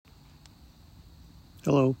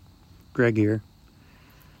Hello, Greg here.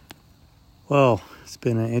 Well, it's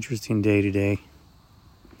been an interesting day today.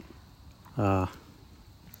 Kind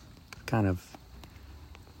of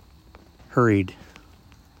hurried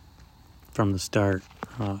from the start.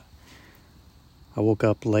 I woke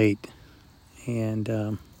up late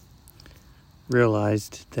and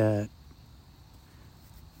realized that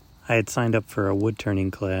I had signed up for a wood turning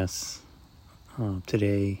class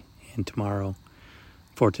today and tomorrow,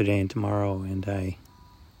 and I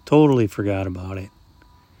totally forgot about it.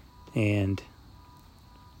 And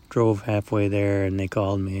drove halfway there, and they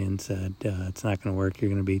called me and said, it's not going to work. You're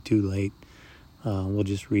going to be too late. We'll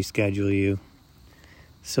just reschedule you.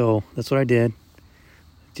 So that's what I did.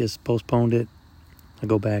 Just postponed it. I'll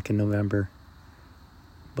go back in November.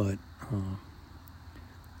 But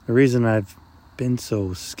the reason I've been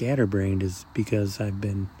so scatterbrained is because I've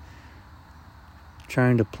been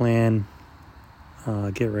trying to plan,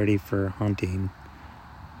 get ready for hunting.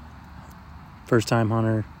 First time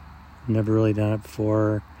hunter. Never really done it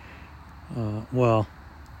before.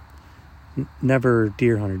 Never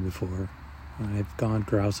deer hunted before. I've gone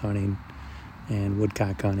grouse hunting and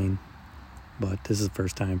woodcock hunting, but this is the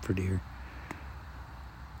first time for deer.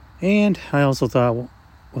 And I also thought, well,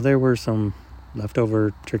 there were some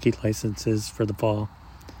leftover turkey licenses for the fall,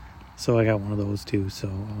 so I got one of those too. So,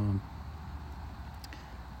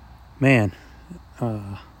 learning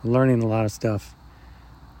a lot of stuff.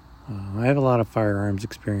 I have a lot of firearms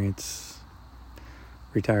experience,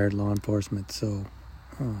 retired law enforcement, so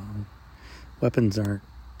weapons I'm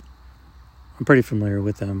pretty familiar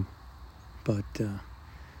with them. But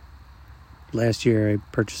last year I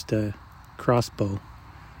purchased a crossbow,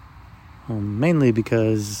 mainly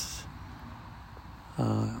because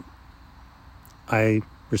I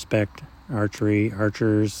respect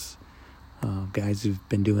archers, guys who've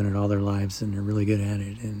been doing it all their lives and they're really good at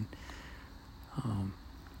it. And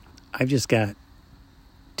I've just got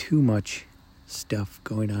too much stuff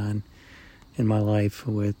going on in my life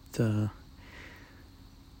with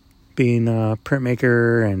being a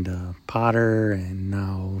printmaker and a potter, and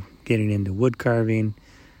now getting into wood carving.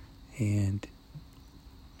 And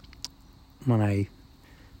when I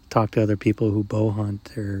talk to other people who bow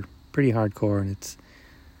hunt, they're pretty hardcore, and it's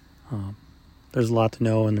there's a lot to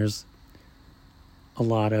know, and there's a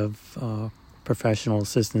lot of professional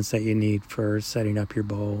assistance that you need for setting up your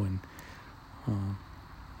bow. And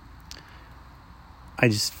I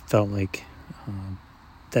just felt like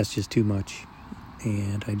that's just too much,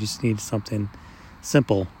 and I just need something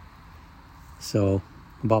simple. So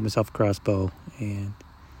I bought myself a crossbow, and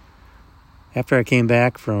after I came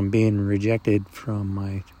back from being rejected from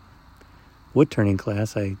my wood turning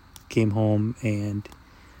class, I came home and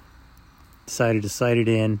decided to sight it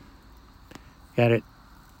in. Got it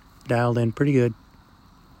dialed in pretty good.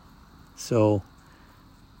 So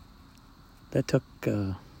that took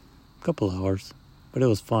a couple hours, but it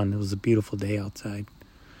was fun. It was a beautiful day outside.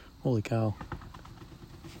 Holy cow.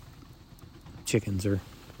 Chickens are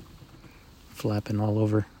flapping all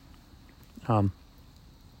over. And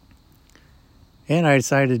I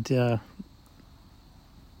decided to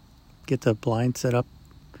get the blind set up.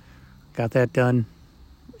 Got that done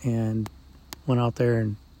and went out there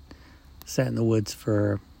and sat in the woods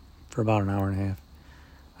for about an hour and a half.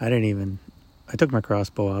 I took my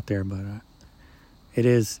crossbow out there, but it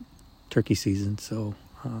is turkey season, so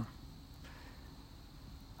I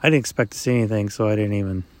didn't expect to see anything, so I didn't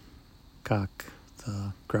even cock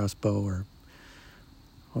the crossbow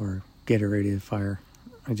or get it ready to fire.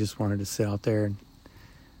 I just wanted to sit out there and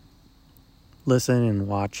listen and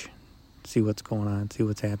watch, see what's going on, see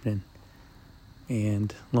what's happening.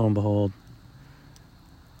 And lo and behold,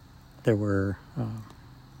 there were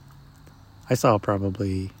I saw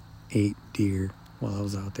probably 8 deer while I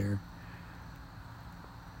was out there.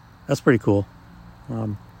 That's pretty cool.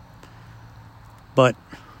 But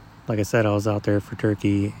like I said, I was out there for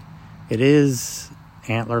turkey. It is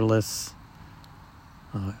antlerless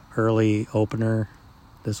early opener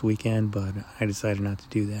this weekend, but I decided not to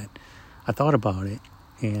do that. I thought about it,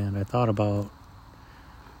 and I thought about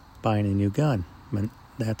buying a new gun. But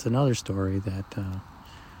that's another story that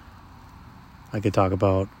I could talk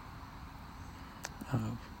about.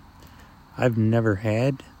 I've never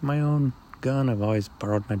had my own gun. I've always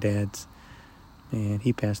borrowed my dad's, and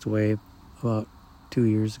he passed away about 2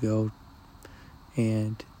 years ago.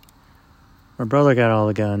 And my brother got all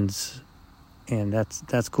the guns, and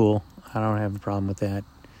that's cool. I don't have a problem with that.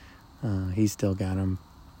 He's still got them,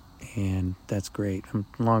 and that's great, as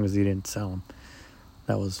long as he didn't sell them.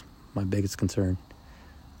 That was my biggest concern.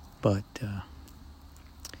 But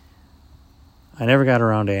I never got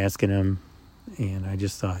around to asking him, and I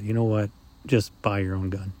just thought, you know what, just buy your own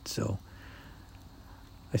gun. So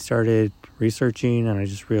I started researching, and I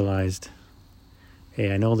just realized,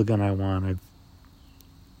 hey, I know the gun I want.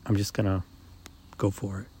 I'm just going to go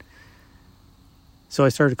for it. So I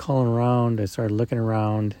started calling around. I started looking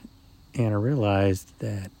around, and I realized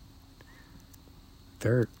that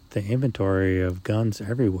the inventory of guns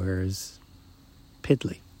everywhere is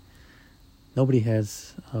piddly. Nobody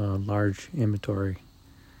has a large inventory.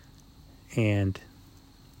 And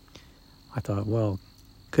I thought, well,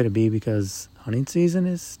 could it be because hunting season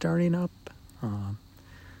is starting up?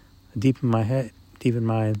 Deep in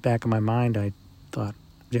my back of my mind, I thought,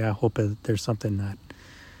 yeah, I hope that there's something not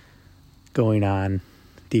going on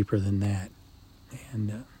deeper than that.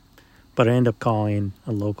 And but I ended up calling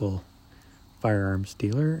a local firearms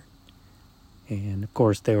dealer, and of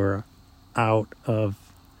course they were out of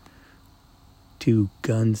 2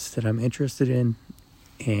 guns that I'm interested in.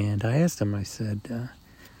 And I asked him, I said,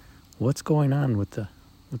 what's going on with the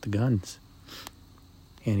guns?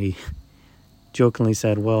 And he jokingly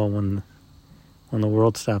said, well, when the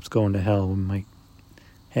world stops going to hell, we might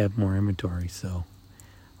have more inventory. So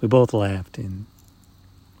we both laughed, and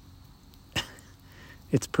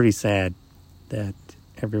it's pretty sad that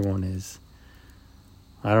everyone is,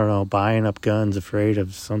 I don't know, buying up guns afraid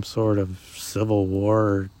of some sort of civil war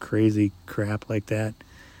or crazy crap like that.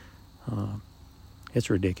 It's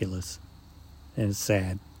ridiculous, and it's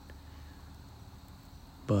sad.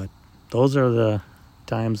 But those are the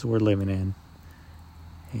times we're living in.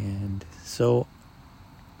 And so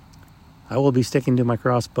I will be sticking to my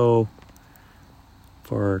crossbow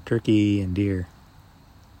for turkey and deer.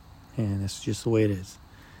 And that's just the way it is.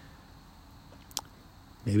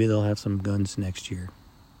 Maybe they'll have some guns next year.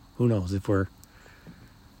 Who knows, if we're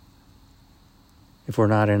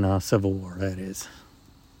not in a civil war, that is.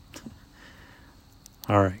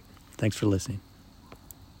 All right. Thanks for listening.